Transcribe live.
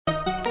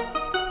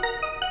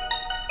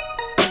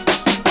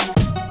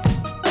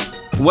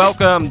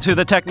Welcome to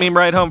the Tech Meme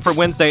Ride Home for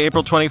Wednesday,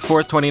 April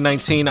 24th,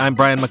 2019. I'm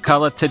Brian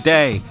McCullough.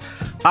 Today,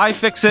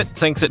 iFixit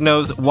thinks it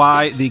knows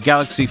why the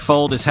Galaxy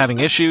Fold is having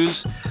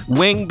issues.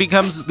 Wing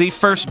becomes the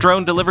first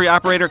drone delivery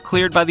operator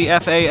cleared by the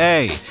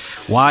FAA.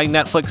 Why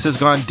Netflix has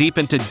gone deep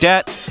into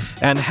debt.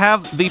 And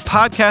have the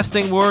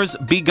podcasting wars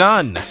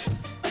begun?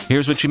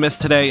 Here's what you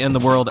missed today in the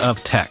world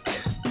of tech.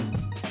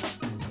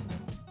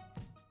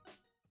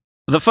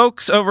 The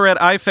folks over at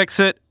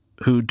iFixit,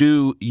 who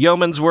do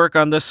yeoman's work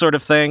on this sort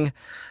of thing,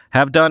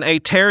 have done a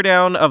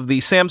teardown of the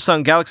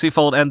Samsung Galaxy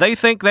Fold, and they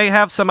think they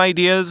have some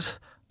ideas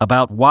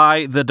about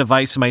why the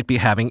device might be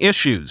having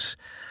issues.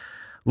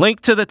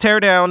 Link to the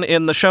teardown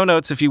in the show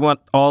notes if you want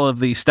all of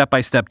the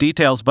step-by-step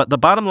details, but the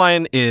bottom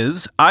line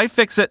is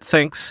iFixit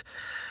thinks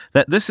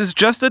that this is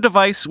just a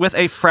device with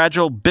a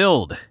fragile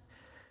build.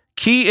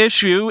 Key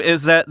issue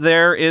is that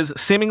there is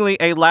seemingly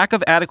a lack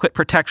of adequate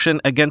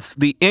protection against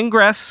the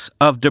ingress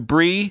of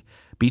debris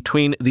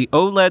between the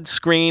OLED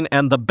screen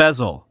and the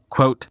bezel.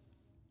 Quote,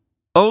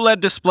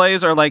 OLED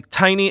displays are like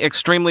tiny,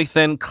 extremely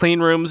thin clean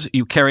rooms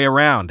you carry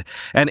around,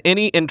 and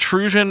any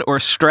intrusion or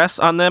stress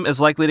on them is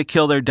likely to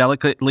kill their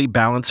delicately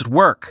balanced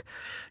work.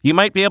 You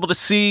might be able to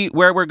see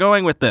where we're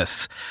going with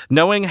this.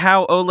 Knowing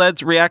how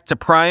OLEDs react to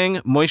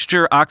prying,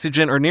 moisture,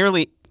 oxygen, or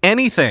nearly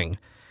anything,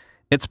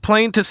 it's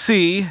plain to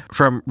see,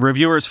 from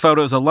reviewers'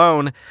 photos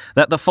alone,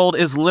 that the Fold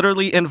is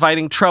literally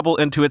inviting trouble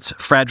into its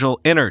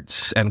fragile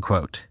innards, end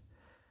quote.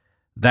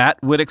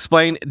 That would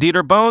explain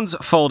Dieter Bohn's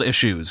Fold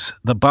issues,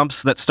 the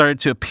bumps that started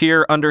to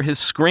appear under his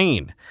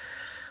screen.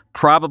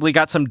 Probably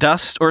got some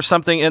dust or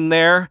something in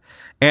there,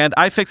 and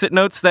iFixit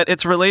notes that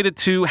it's related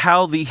to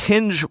how the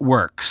hinge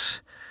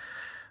works.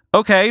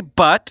 Okay,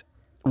 but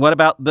what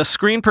about the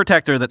screen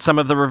protector that some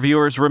of the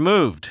reviewers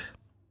removed?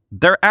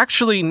 They're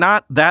actually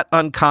not that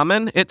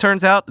uncommon, it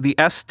turns out. The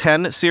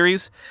S10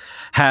 series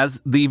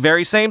has the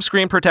very same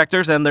screen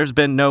protectors, and there's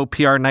been no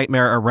PR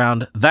nightmare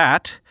around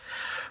that.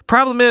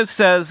 Problem is,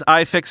 says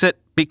iFixit,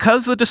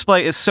 because the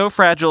display is so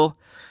fragile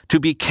to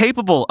be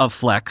capable of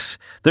flex,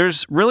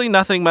 there's really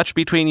nothing much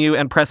between you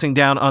and pressing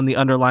down on the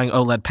underlying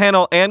OLED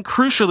panel, and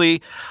crucially,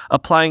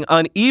 applying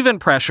uneven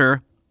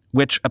pressure,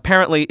 which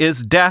apparently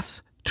is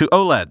death to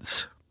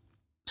OLEDs.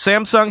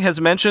 Samsung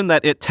has mentioned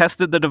that it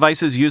tested the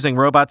devices using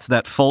robots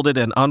that folded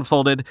and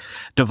unfolded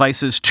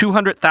devices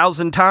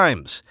 200,000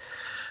 times.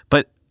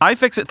 But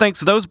iFixit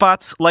thinks those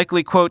bots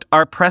likely, quote,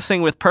 are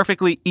pressing with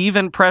perfectly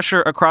even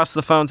pressure across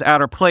the phone's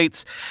outer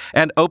plates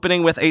and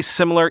opening with a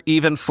similar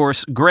even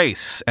force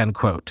grace, end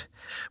quote.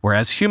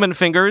 Whereas human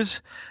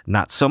fingers,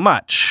 not so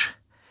much.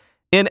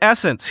 In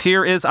essence,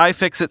 here is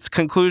iFixit's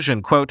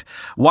conclusion, quote,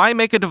 why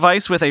make a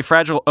device with a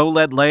fragile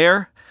OLED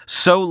layer,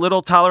 so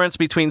little tolerance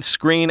between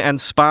screen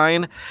and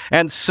spine,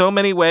 and so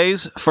many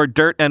ways for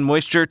dirt and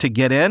moisture to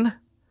get in?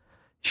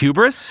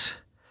 Hubris?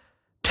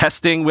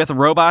 Testing with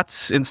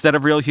robots instead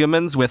of real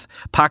humans with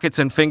pockets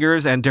and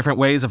fingers and different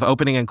ways of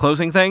opening and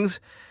closing things?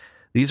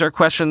 These are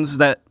questions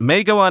that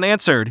may go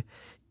unanswered,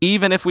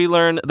 even if we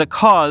learn the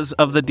cause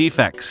of the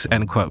defects,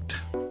 end quote.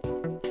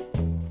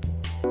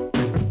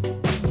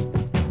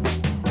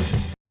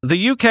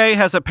 The UK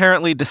has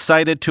apparently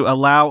decided to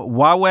allow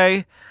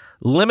Huawei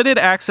limited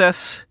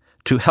access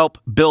to help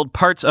build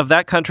parts of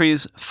that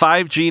country's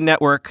 5G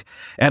network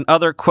and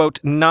other, quote,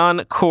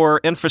 non-core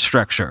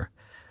infrastructure.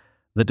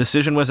 The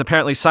decision was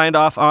apparently signed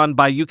off on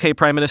by UK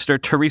Prime Minister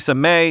Theresa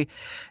May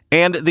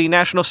and the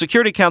National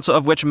Security Council,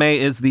 of which May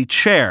is the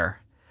chair.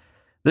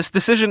 This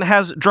decision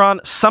has drawn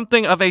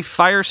something of a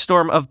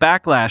firestorm of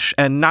backlash,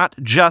 and not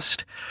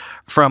just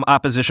from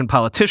opposition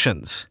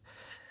politicians.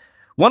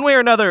 One way or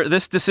another,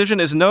 this decision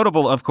is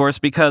notable, of course,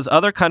 because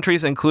other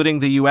countries, including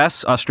the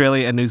US,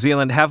 Australia, and New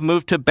Zealand, have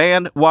moved to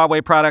ban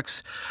Huawei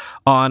products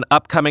on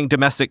upcoming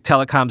domestic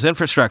telecoms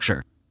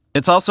infrastructure.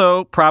 It's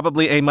also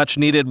probably a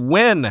much-needed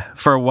win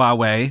for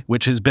Huawei,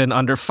 which has been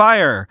under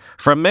fire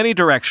from many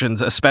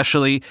directions,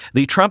 especially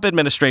the Trump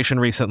administration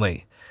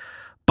recently.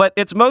 But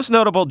it's most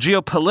notable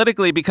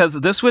geopolitically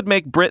because this would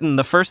make Britain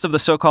the first of the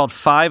so-called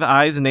Five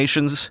Eyes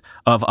nations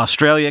of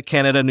Australia,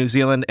 Canada, New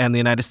Zealand, and the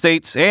United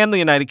States, and the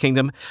United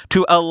Kingdom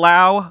to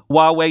allow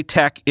Huawei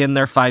tech in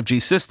their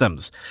 5G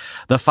systems.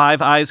 The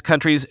Five Eyes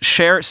countries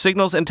share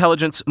signals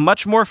intelligence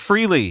much more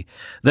freely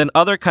than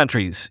other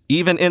countries,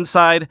 even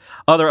inside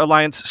other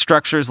alliance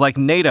structures like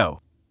NATO.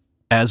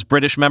 As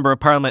British Member of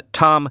Parliament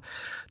Tom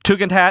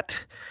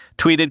Tugendhat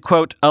tweeted,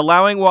 quote,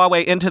 allowing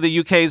Huawei into the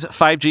UK's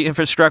 5G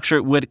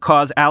infrastructure would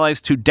cause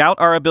allies to doubt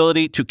our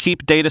ability to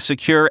keep data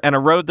secure and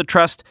erode the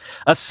trust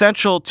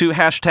essential to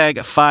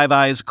hashtag Five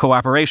Eyes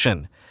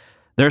cooperation.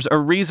 There's a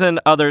reason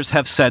others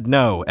have said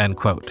no, end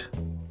quote.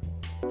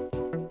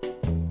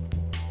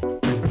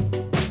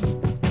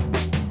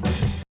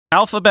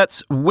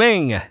 Alphabet's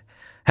Wing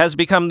has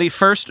become the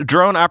first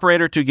drone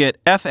operator to get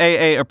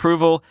FAA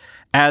approval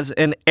as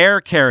an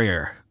air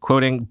carrier.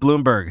 Quoting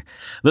Bloomberg,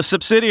 the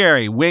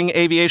subsidiary, Wing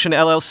Aviation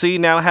LLC,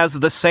 now has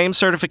the same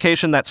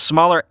certification that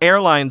smaller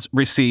airlines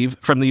receive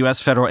from the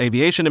U.S. Federal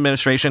Aviation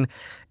Administration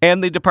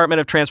and the Department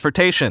of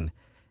Transportation.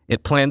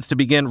 It plans to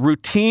begin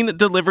routine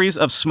deliveries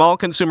of small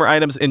consumer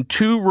items in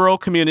 2 rural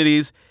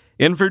communities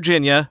in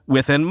Virginia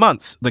within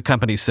months, the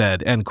company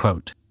said, end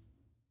quote.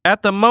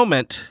 At the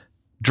moment,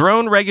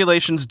 drone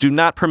regulations do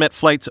not permit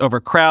flights over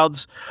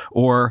crowds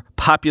or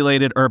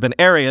populated urban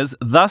areas,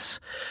 thus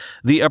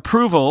the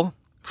approval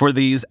for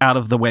these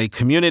out-of-the-way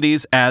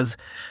communities as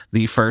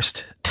the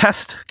first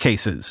test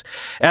cases.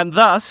 And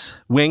thus,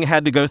 Wing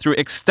had to go through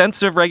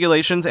extensive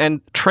regulations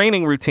and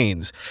training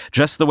routines,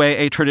 just the way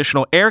a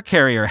traditional air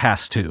carrier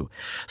has to.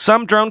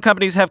 Some drone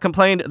companies have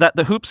complained that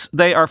the hoops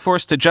they are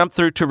forced to jump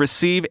through to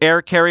receive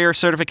air carrier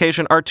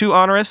certification are too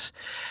onerous,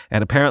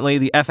 and apparently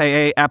the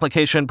FAA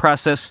application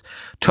process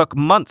took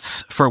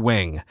months for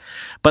Wing.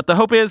 But the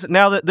hope is,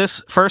 now that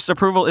this first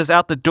approval is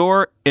out the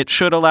door, it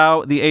should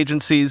allow the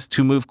agencies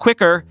to move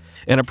quicker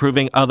in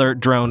approving other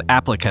drone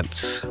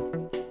applicants.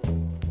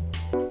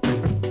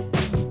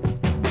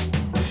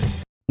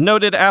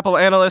 Noted Apple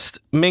analyst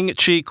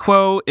Ming-Chi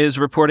Kuo is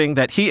reporting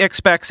that he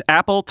expects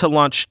Apple to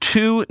launch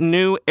 2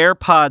 new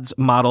AirPods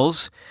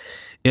models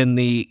in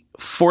the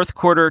fourth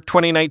quarter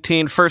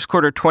 2019, first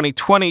quarter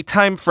 2020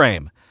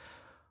 timeframe.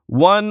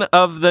 One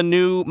of the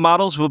new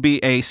models will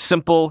be a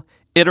simple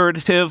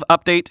iterative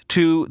update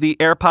to the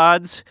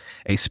AirPods,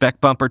 a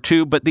spec bump or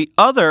two, but the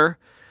other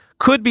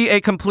could be a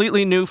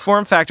completely new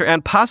form factor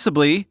and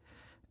possibly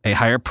a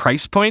higher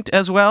price point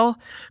as well,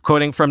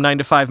 quoting from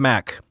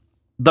 9to5Mac.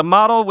 The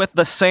model with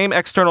the same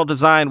external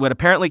design would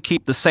apparently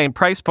keep the same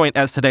price point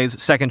as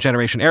today's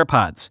second-generation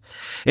AirPods.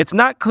 It's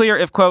not clear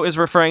if Kuo is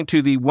referring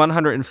to the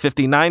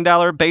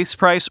 $159 base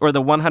price or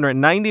the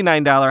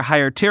 $199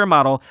 higher-tier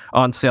model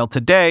on sale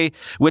today,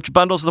 which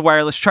bundles the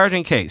wireless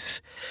charging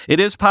case.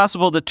 It is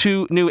possible the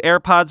 2 new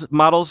AirPods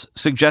models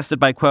suggested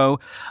by Kuo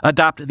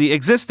adopt the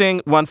existing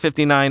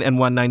 $159 and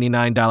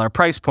 $199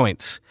 price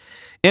points.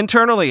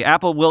 Internally,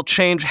 Apple will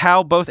change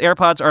how both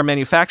AirPods are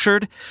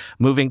manufactured,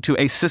 moving to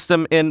a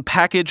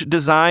system-in-package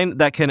design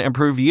that can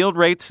improve yield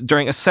rates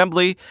during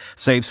assembly,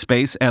 saves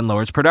space, and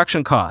lowers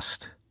production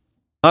cost.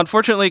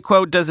 Unfortunately,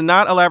 Kuo does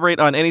not elaborate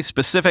on any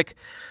specific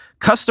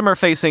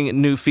customer-facing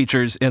new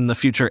features in the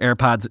future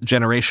AirPods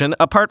generation,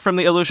 apart from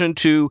the allusion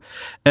to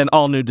an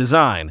all-new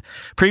design.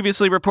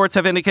 Previously, reports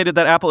have indicated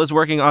that Apple is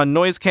working on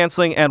noise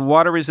canceling and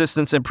water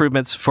resistance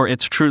improvements for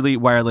its truly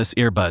wireless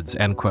earbuds,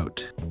 end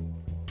quote.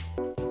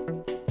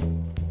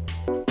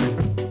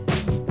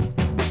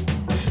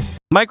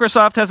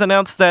 Microsoft has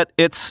announced that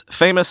its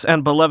famous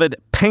and beloved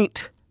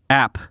Paint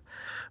app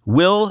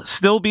will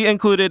still be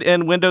included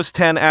in Windows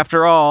 10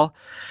 after all,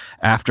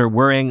 after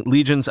worrying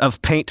legions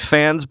of Paint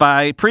fans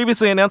by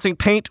previously announcing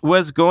Paint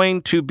was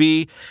going to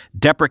be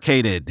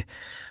deprecated.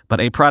 But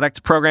a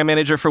product program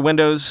manager for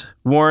Windows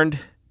warned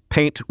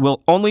Paint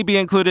will only be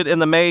included in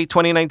the May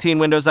 2019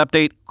 Windows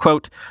update,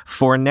 quote,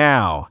 for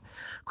now.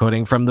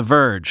 Quoting from The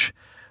Verge,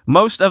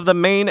 most of the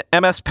main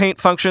MS Paint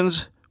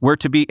functions were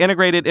to be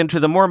integrated into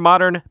the more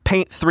modern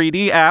Paint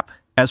 3D app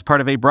as part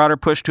of a broader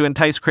push to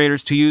entice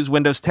creators to use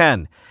Windows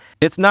 10.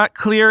 It's not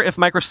clear if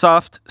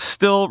Microsoft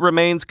still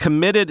remains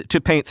committed to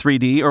Paint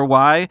 3D or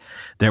why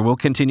there will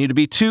continue to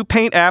be 2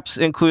 Paint apps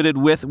included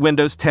with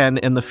Windows 10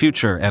 in the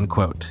future, end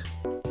quote.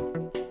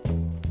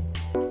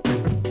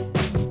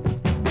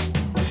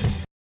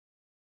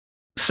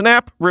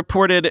 Snap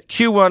reported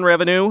Q1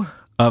 revenue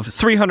of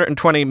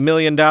 $320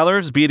 million,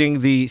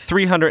 beating the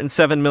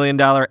 $307 million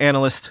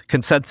analyst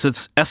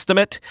consensus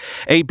estimate,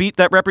 a beat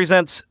that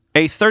represents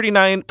a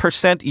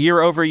 39%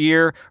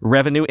 year-over-year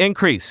revenue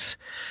increase.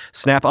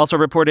 Snap also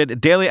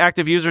reported daily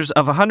active users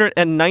of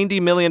 190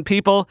 million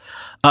people,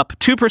 up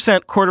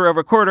 2%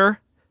 quarter-over-quarter,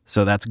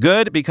 so that's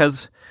good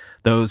because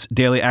those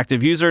daily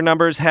active user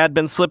numbers had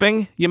been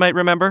slipping, you might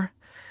remember.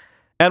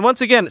 And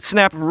once again,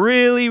 Snap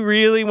really,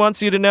 really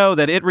wants you to know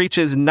that it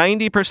reaches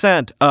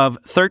 90% of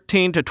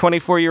 13 to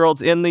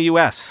 24-year-olds in the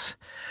U.S.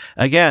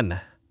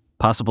 Again,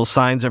 possible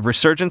signs of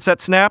resurgence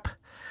at Snap?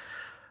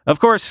 Of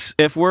course,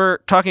 if we're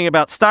talking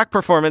about stock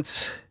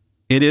performance,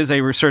 it is a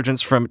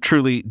resurgence from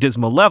truly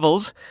dismal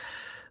levels.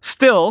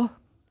 Still,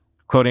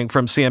 quoting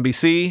from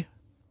CNBC,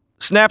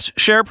 Snap's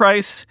share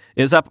price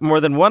is up more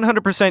than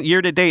 100%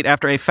 year-to-date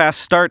after a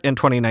fast start in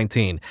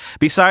 2019.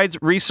 Besides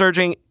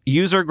resurging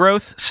user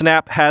growth,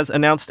 Snap has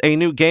announced a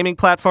new gaming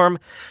platform,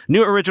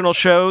 new original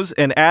shows,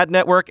 an ad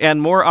network,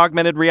 and more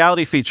augmented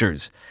reality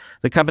features.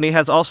 The company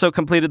has also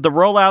completed the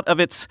rollout of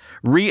its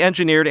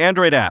re-engineered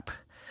Android app.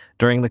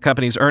 During the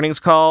company's earnings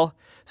call,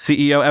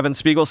 CEO Evan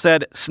Spiegel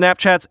said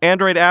Snapchat's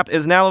Android app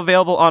is now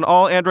available on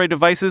all Android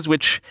devices,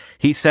 which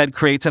he said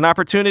creates an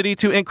opportunity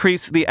to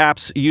increase the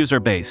app's user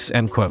base,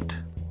 end quote.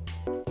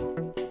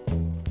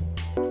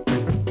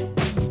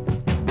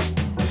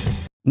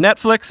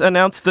 Netflix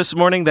announced this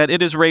morning that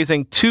it is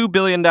raising $2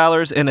 billion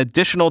in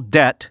additional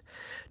debt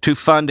to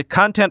fund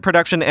content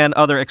production and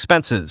other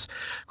expenses.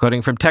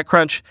 Quoting from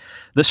TechCrunch,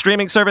 the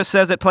streaming service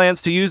says it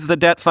plans to use the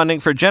debt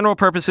funding for general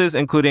purposes,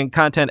 including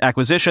content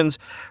acquisitions,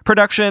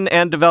 production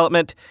and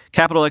development,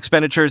 capital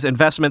expenditures,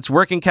 investments,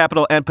 working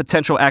capital, and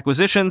potential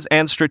acquisitions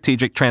and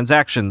strategic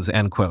transactions,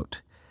 end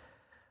quote.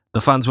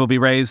 The funds will be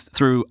raised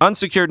through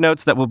unsecured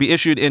notes that will be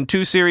issued in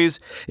 2 series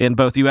in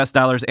both US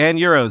dollars and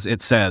euros,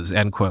 it says,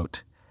 end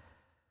quote.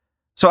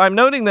 So I'm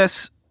noting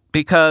this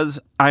because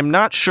I'm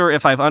not sure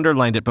if I've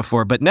underlined it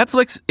before, but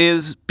Netflix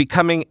is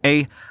becoming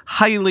a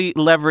highly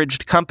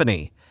leveraged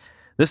company.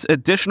 This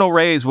additional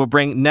raise will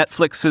bring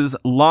Netflix's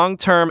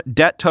long-term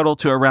debt total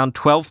to around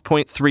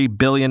 $12.3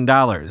 billion.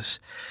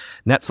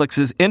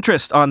 Netflix's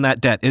interest on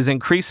that debt is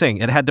increasing.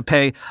 It had to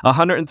pay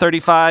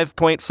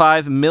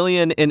 $135.5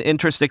 million in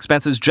interest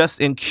expenses just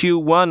in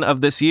Q1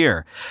 of this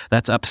year.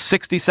 That's up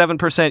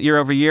 67% year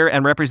over year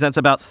and represents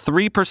about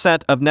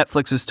 3% of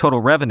Netflix's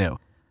total revenue.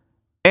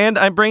 And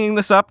I'm bringing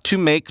this up to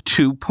make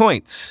 2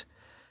 points.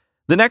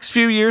 The next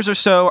few years or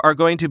so are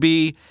going to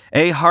be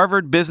a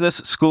Harvard Business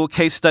School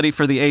case study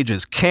for the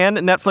ages. Can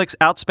Netflix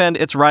outspend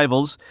its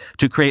rivals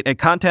to create a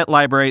content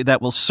library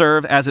that will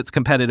serve as its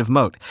competitive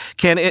moat?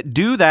 Can it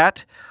do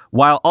that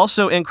while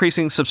also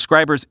increasing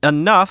subscribers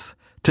enough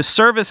to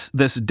service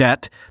this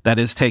debt that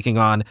is taking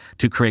on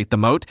to create the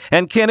moat?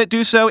 And can it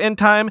do so in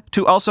time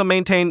to also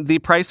maintain the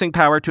pricing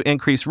power to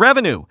increase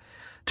revenue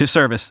to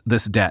service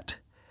this debt?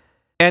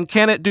 And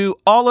can it do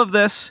all of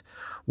this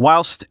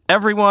whilst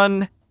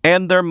everyone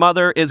and their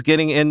mother is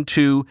getting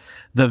into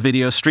the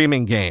video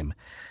streaming game?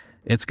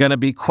 It's going to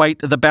be quite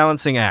the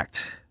balancing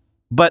act.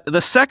 But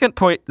the second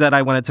point that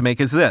I wanted to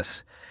make is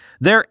this.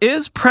 There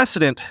is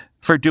precedent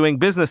for doing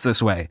business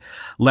this way,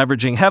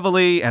 leveraging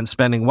heavily and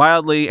spending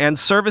wildly and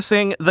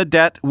servicing the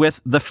debt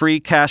with the free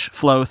cash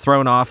flow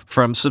thrown off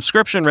from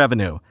subscription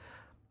revenue.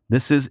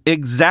 This is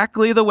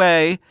exactly the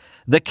way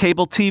the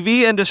cable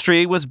TV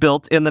industry was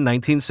built in the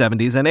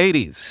 1970s and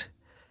 80s.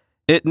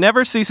 It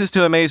never ceases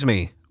to amaze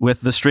me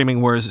with the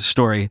streaming wars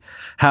story,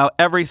 how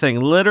everything,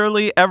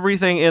 literally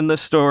everything in the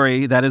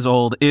story that is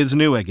old is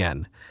new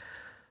again.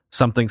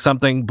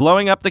 Something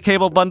blowing up the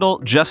cable bundle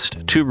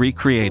just to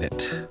recreate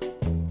it.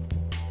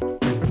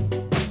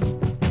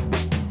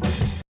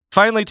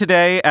 Finally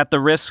today, at the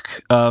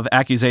risk of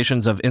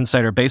accusations of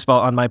insider baseball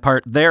on my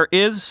part, there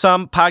is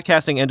some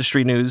podcasting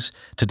industry news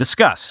to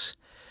discuss.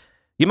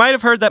 You might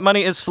have heard that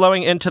money is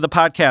flowing into the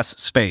podcast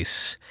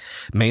space.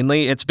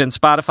 Mainly, it's been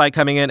Spotify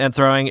coming in and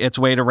throwing its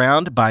weight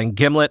around, buying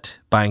Gimlet,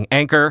 buying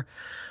Anchor,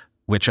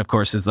 which of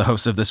course is the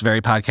host of this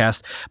very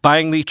podcast,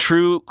 buying the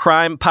true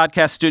crime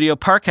podcast studio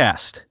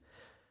Parcast.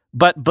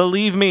 But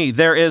believe me,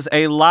 there is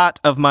a lot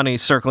of money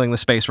circling the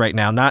space right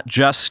now, not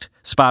just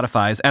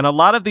Spotify's. And a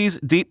lot of these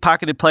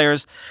deep-pocketed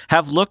players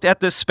have looked at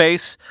this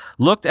space,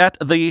 looked at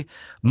the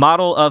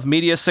model of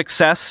media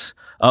success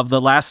of the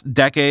last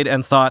decade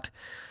and thought,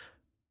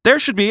 there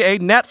should be a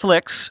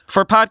Netflix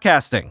for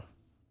podcasting.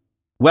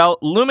 Well,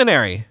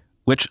 Luminary,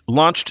 which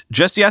launched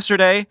just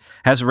yesterday,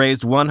 has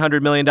raised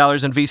 $100 million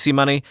in VC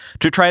money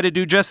to try to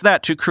do just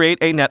that, to create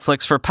a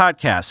Netflix for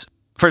podcasts.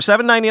 For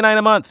 $7.99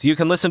 a month, you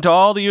can listen to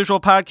all the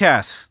usual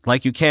podcasts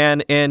like you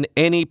can in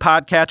any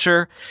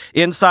podcatcher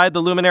inside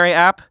the Luminary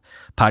app,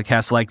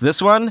 podcasts like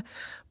this one,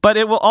 but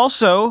it will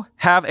also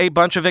have a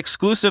bunch of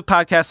exclusive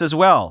podcasts as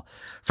well,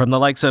 from the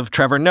likes of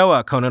Trevor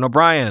Noah, Conan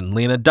O'Brien,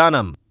 Lena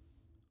Dunham.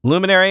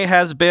 Luminary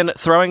has been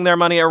throwing their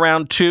money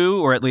around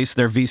too, or at least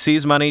their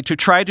VC's money, to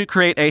try to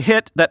create a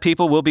hit that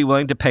people will be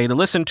willing to pay to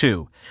listen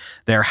to.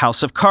 Their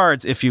house of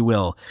cards, if you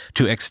will,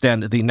 to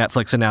extend the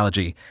Netflix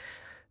analogy.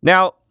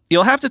 Now,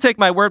 you'll have to take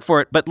my word for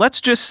it, but let's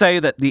just say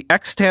that the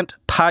extant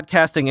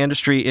podcasting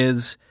industry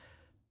is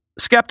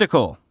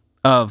skeptical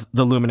of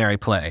the Luminary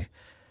play.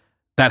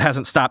 That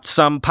hasn't stopped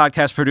some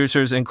podcast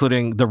producers,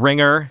 including The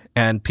Ringer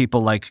and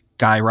people like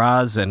Guy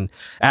Raz and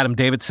Adam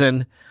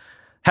Davidson,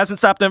 hasn't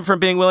stopped them from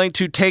being willing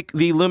to take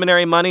the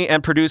Luminary money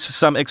and produce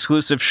some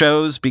exclusive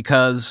shows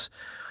because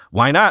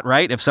why not,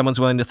 right? If someone's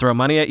willing to throw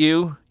money at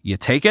you, you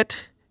take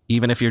it,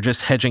 even if you're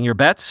just hedging your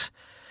bets.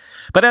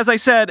 But as I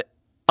said,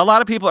 a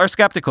lot of people are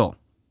skeptical,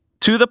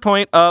 to the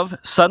point of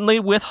suddenly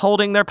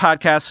withholding their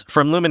podcasts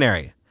from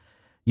Luminary.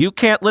 You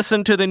can't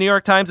listen to the New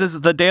York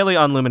Times' The Daily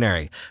on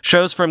Luminary.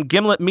 Shows from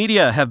Gimlet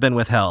Media have been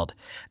withheld.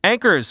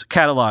 Anchor's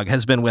catalog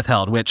has been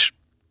withheld, which,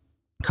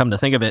 come to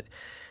think of it,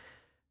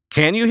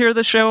 can you hear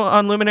the show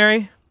on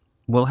Luminary?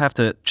 We'll have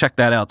to check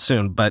that out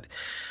soon. But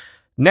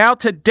now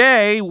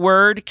today,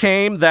 word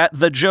came that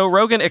the Joe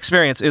Rogan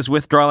Experience is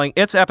withdrawing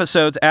its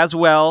episodes as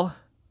well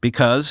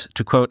because,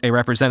 to quote a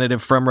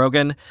representative from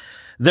Rogan,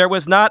 there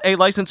was not a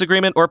license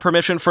agreement or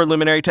permission for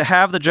Luminary to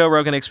have the Joe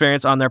Rogan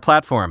Experience on their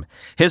platform.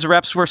 His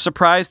reps were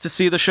surprised to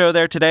see the show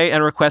there today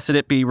and requested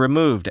it be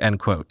removed, end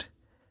quote.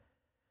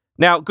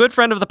 Now, good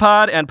friend of the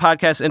pod and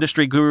podcast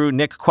industry guru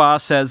Nick Quah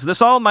says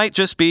this all might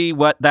just be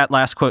what that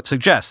last quote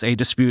suggests, a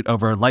dispute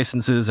over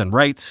licenses and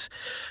rights.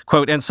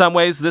 Quote, in some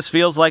ways, this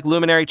feels like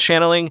Luminary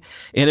channeling,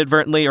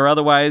 inadvertently or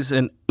otherwise,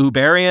 an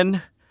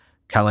Uberian,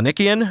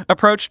 Kalanikian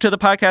approach to the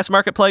podcast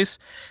marketplace.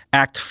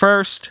 Act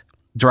first,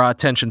 draw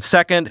attention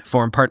second,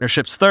 form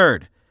partnerships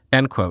third,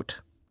 end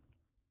quote.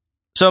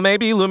 So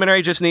maybe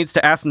Luminary just needs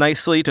to ask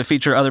nicely to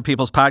feature other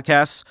people's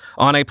podcasts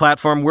on a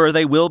platform where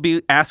they will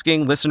be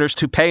asking listeners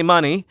to pay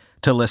money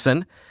to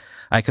listen.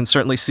 I can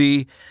certainly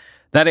see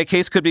that a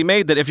case could be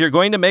made that if you're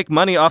going to make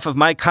money off of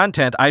my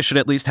content, I should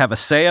at least have a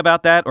say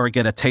about that or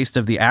get a taste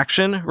of the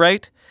action,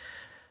 right?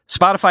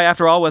 Spotify,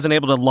 after all, wasn't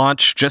able to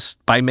launch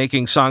just by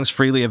making songs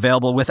freely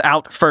available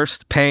without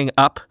first paying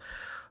up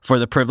for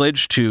the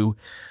privilege to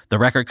the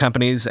record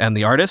companies and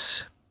the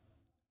artists.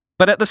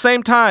 But at the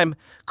same time,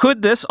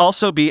 could this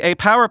also be a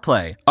power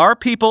play? Are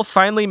people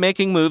finally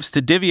making moves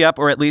to divvy up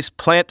or at least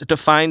plant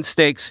defined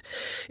stakes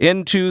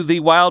into the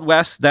Wild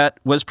West that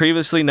was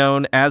previously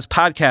known as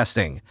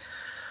podcasting?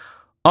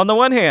 On the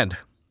one hand,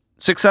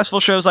 successful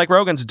shows like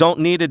Rogan's don't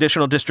need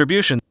additional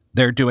distribution.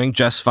 They're doing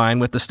just fine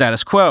with the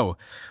status quo.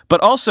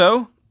 But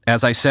also,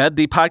 as I said,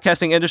 the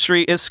podcasting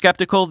industry is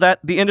skeptical that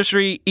the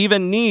industry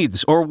even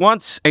needs or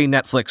wants a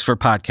Netflix for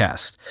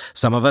podcasts.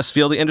 Some of us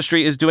feel the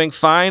industry is doing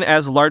fine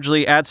as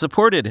largely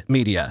ad-supported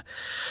media.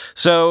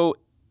 So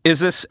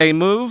is this a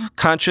move,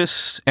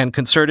 conscious and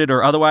concerted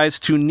or otherwise,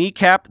 to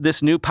kneecap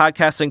this new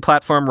podcasting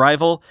platform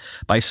rival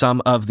by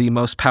some of the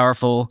most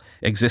powerful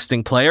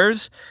existing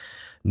players?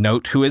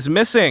 Note who is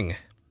missing: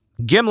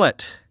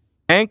 Gimlet,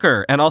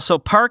 Anchor, and also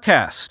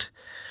Parcast.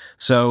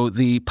 So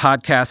the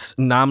podcasts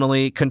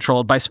nominally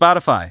controlled by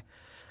Spotify.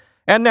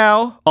 And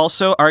now,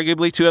 also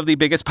arguably two of the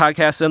biggest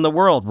podcasts in the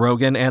world,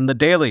 Rogan and The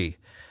Daily.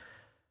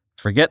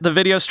 Forget the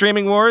video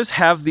streaming wars.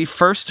 Have the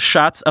first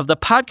shots of the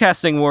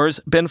podcasting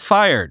wars been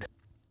fired?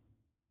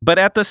 But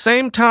at the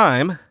same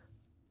time,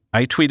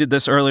 I tweeted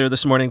this earlier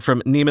this morning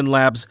from Neiman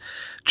Labs'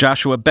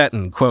 Joshua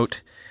Benton,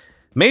 quote,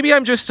 "Maybe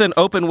I'm just an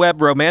open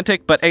web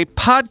romantic, but a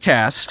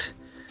podcast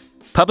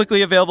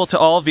publicly available to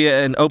all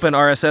via an open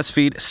RSS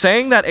feed,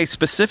 saying that a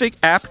specific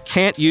app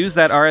can't use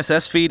that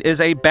RSS feed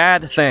is a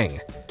bad thing.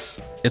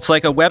 It's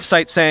like a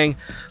website saying,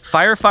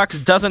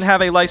 Firefox doesn't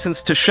have a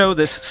license to show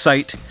this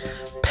site,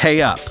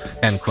 pay up,"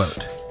 end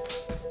quote.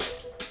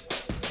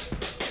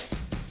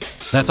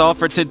 That's all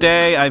for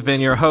today. I've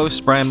been your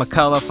host, Brian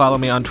McCullough. Follow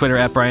me on Twitter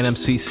at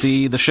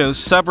BrianMCC. The show's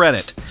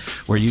subreddit,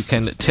 where you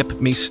can tip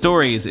me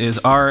stories, is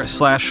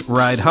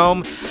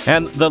r/ridehome.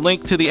 And the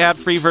link to the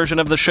ad-free version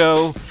of the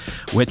show,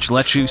 which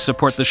lets you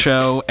support the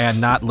show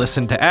and not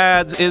listen to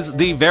ads, is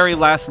the very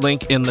last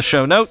link in the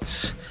show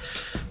notes.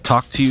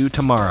 Talk to you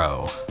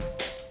tomorrow.